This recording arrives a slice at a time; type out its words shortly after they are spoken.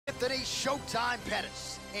Anthony Showtime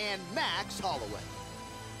Pettis and Max Holloway.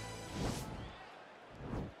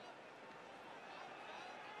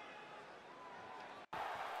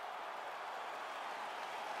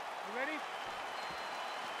 You ready? You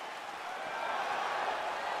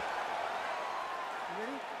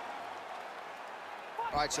ready?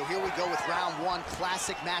 All right, so here we go with round one,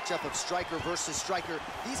 classic matchup of striker versus striker.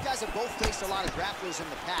 These guys have both faced a lot of grapplers in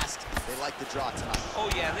the past. They like the draw tonight.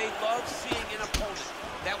 Oh, yeah, they love seeing an opponent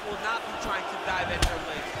that will not be trying to dive at their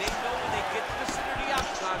legs. They know when they get to the center of the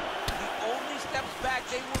octagon, the only steps back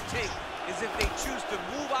they will take is if they choose to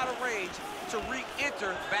move out of range to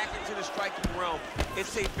re-enter back into the striking realm.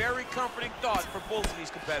 It's a very comforting thought for both of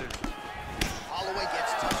these competitors. Holloway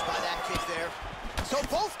gets touched by that kick there. So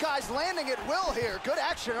both guys landing at will here. Good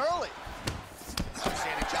action early.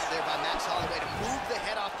 Outstanding job there by Max Holloway to move the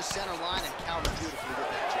head off the center line and counter beautifully with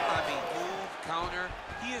that jab. I mean, move, counter.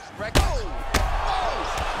 He is reckless. Oh!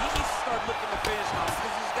 He needs to start looking to finish now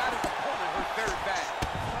because he's got his opponent hurt very bad.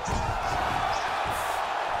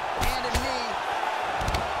 Hand and knee.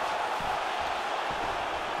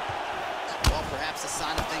 Well, perhaps a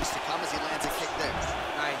sign of things to come as he lands a kick there.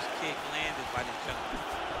 Nice kick landed by this gentleman.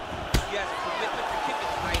 He has a commitment to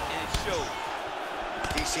kicking tonight, and it shows.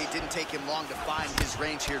 DC, it didn't take him long to find his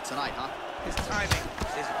range here tonight, huh? His timing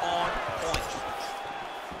is on point.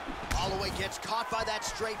 Holloway gets caught by that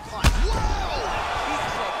straight punch. Whoa! He's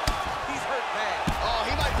in trouble. He's hurt bad. Oh,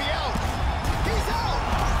 he might be out. He's out!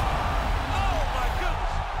 Oh, my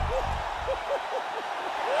goodness.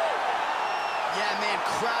 Yeah, man,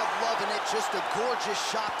 crowd loving it. Just a gorgeous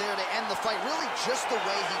shot there to end the fight. Really just the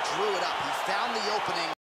way he drew it up. He found the opening.